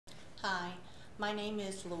Hi, my name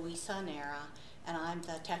is Luisa Nera, and I'm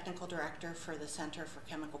the Technical Director for the Center for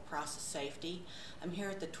Chemical Process Safety. I'm here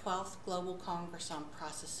at the 12th Global Congress on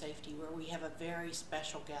Process Safety, where we have a very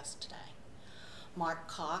special guest today. Mark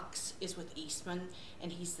Cox is with Eastman,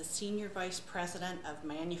 and he's the Senior Vice President of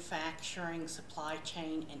Manufacturing, Supply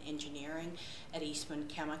Chain, and Engineering at Eastman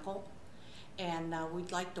Chemical. And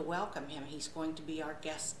we'd like to welcome him. He's going to be our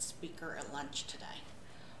guest speaker at lunch today.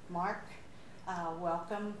 Mark,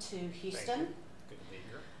 welcome to Houston. Thank you. Good to be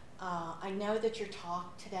here. I know that your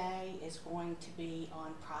talk today is going to be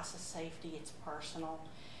on process safety. It's personal.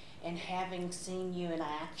 And having seen you in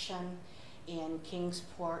action in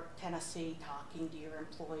Kingsport, Tennessee, talking to your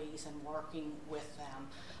employees and working with them,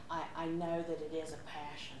 I know that it is a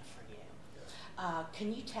passion for you. Yes.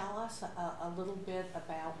 Can you tell us a little bit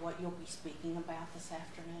about what you'll be speaking about this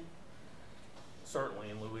afternoon?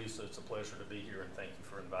 Certainly, and Louisa, it's a pleasure to be here, and thank you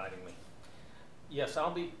for inviting me. Yes,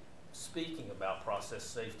 I'll be speaking about process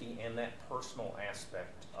safety and that personal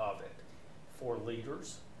aspect of it for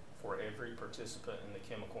leaders, for every participant in the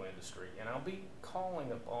chemical industry. And I'll be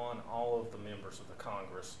calling upon all of the members of the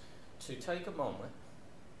Congress to take a moment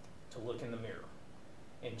to look in the mirror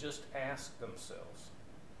and just ask themselves,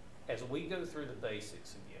 as we go through the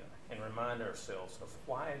basics again, and remind ourselves of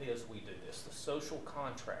why it is we do this, the social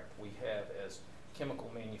contract we have as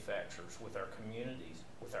chemical manufacturers with our communities,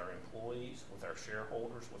 with our employees, with our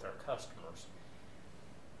shareholders, with our customers.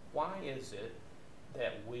 Why is it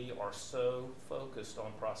that we are so focused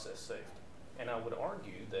on process safety? And I would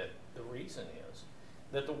argue that the reason is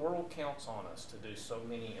that the world counts on us to do so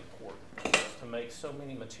many important things, to make so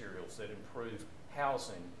many materials that improve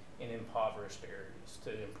housing in impoverished areas,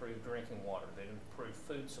 to improve drinking water, that improve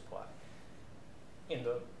food supply. In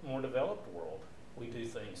the more developed world, we do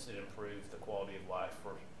things that improve the quality of life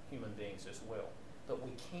for human beings as well. But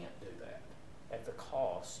we can't do that at the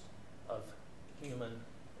cost of human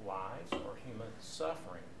lives or human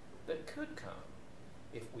suffering that could come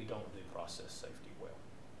if we don't do process safety well.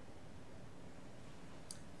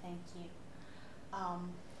 Thank you.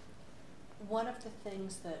 One of the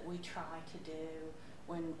things that we try to do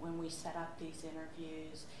when we set up these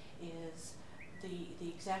interviews is the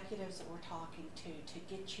executives that we're talking to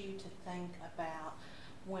get you to think about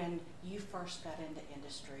when you first got into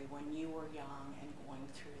industry, when you were young and going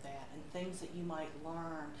through that, and things that you might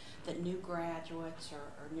learn that new graduates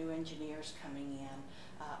or new engineers coming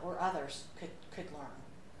in or others could learn.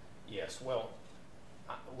 Yes, well,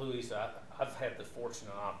 Louisa, I've had the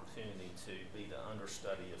fortunate opportunity to be the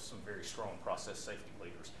understudy of some very strong process safety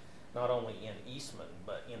leaders, not only in Eastman,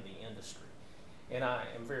 but in the industry. And I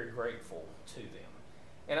am very grateful to them.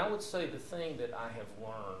 And I would say the thing that I have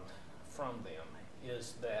learned from them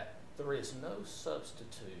is that there is no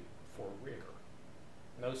substitute for rigor.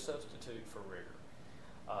 No substitute for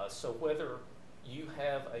rigor. So whether you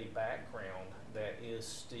have a background that is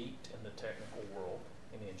steeped in the technical world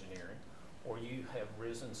in engineering, or you have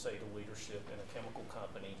risen, say, to leadership in a chemical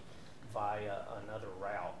company via another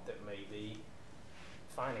route that may be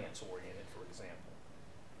finance-oriented, for example,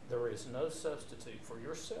 there is no substitute for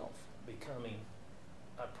yourself becoming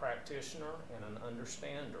a practitioner and an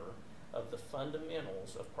understander of the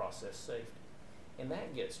fundamentals of process safety. And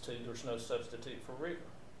that gets to there's no substitute for rigor.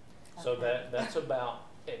 Okay. So that's about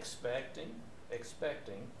expecting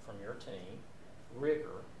from your team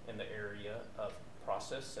rigor in the area of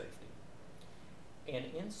process safety and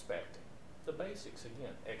inspecting the basics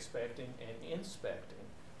again, expecting and inspecting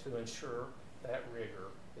to ensure that rigor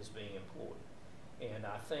is being employed. And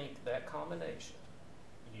I think that combination,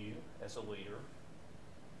 you as a leader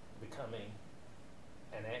becoming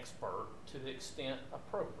an expert to the extent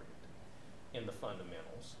appropriate in the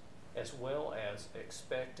fundamentals, as well as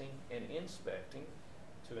expecting and inspecting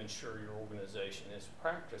to ensure your organization is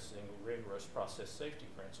practicing rigorous process safety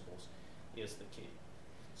principles, is the key.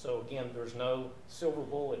 So again, there's no silver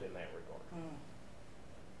bullet in that regard. Mm.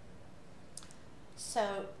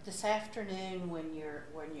 So this afternoon, when you're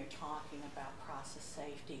talking about process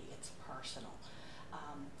safety, it's personal.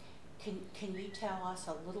 Can you tell us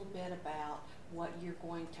a little bit about what you're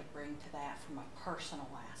going to bring to that from a personal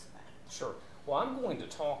aspect? Sure. Well, I'm going to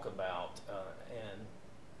talk about an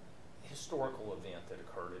historical event that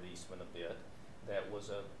occurred at Eastman a bit that was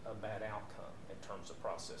a bad outcome in terms of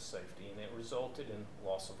process safety, and it resulted in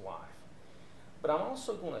loss of life. But I'm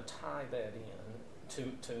also going to tie that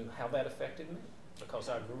in to how that affected me, because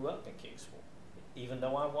I grew up in Kingsport, even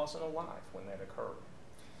though I wasn't alive when that occurred.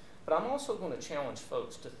 But I'm also going to challenge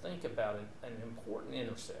folks to think about an important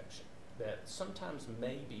intersection that sometimes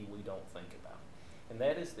maybe we don't think about, and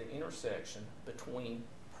that is the intersection between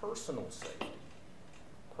personal safety,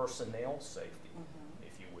 personnel safety,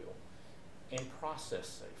 if you will, process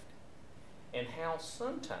safety, and how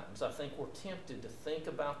sometimes I think we're tempted to think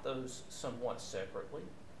about those somewhat separately,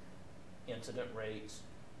 incident rates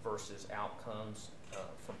versus outcomes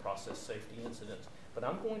from process safety incidents. But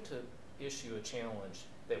I'm going to issue a challenge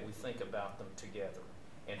that we think about them together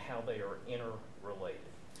and how they are interrelated.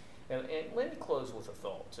 And let me close with a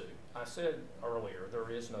thought too. I said earlier there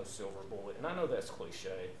is no silver bullet, and I know that's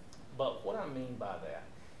cliche, but what I mean by that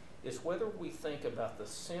is whether we think about the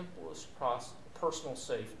simplest personal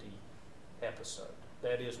safety episode,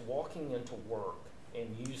 that is walking into work and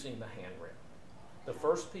using the handrail. The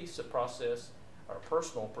first piece of process or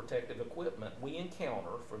personal protective equipment we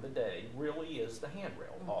encounter for the day really is the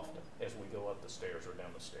handrail often as we go up the stairs or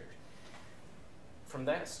down the stairs. From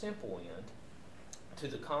that simple end to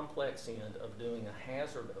the complex end of doing a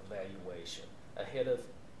hazard evaluation ahead of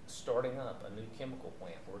starting up a new chemical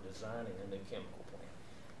plant or designing a new chemical plant,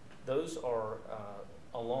 those are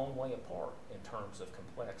a long way apart in terms of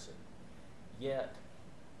complexity. Yet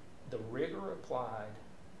the rigor applied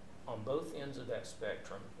on both ends of that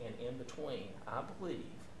spectrum and in between, I believe,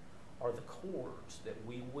 are the cords that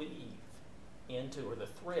we weave into, or the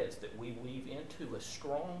threads that we weave into a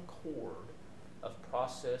strong cord of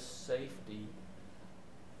process safety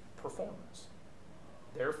performance.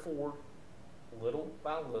 Therefore, little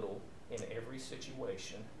by little, in every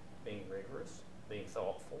situation, being rigorous, being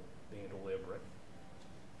thoughtful, being deliberate,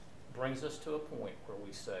 brings us to a point where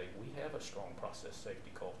we say we have a strong process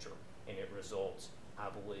safety culture, and it results, I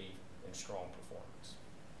believe, in strong performance.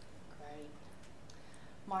 Great.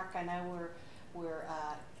 Mark, I know we're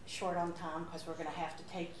short on time because we're going to have to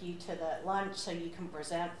take you to the lunch so you can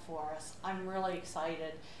present for us. I'm really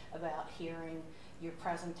excited about hearing your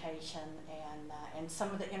presentation and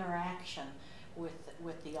some of the interaction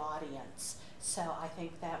with the audience. So I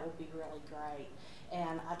think that will be really great.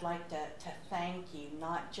 And I'd like to thank you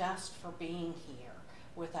not just for being here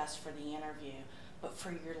with us for the interview, but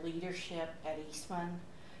for your leadership at Eastman,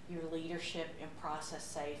 your leadership in process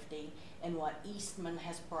safety, and what Eastman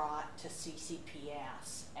has brought to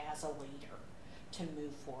CCPS as a leader to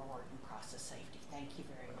move forward in process safety. Thank you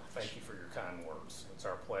very much. Thank you for your kind words. It's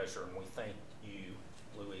our pleasure, and we thank you,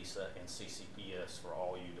 Louisa, and CCPS for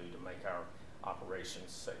all you do to make our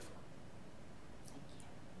operations safer.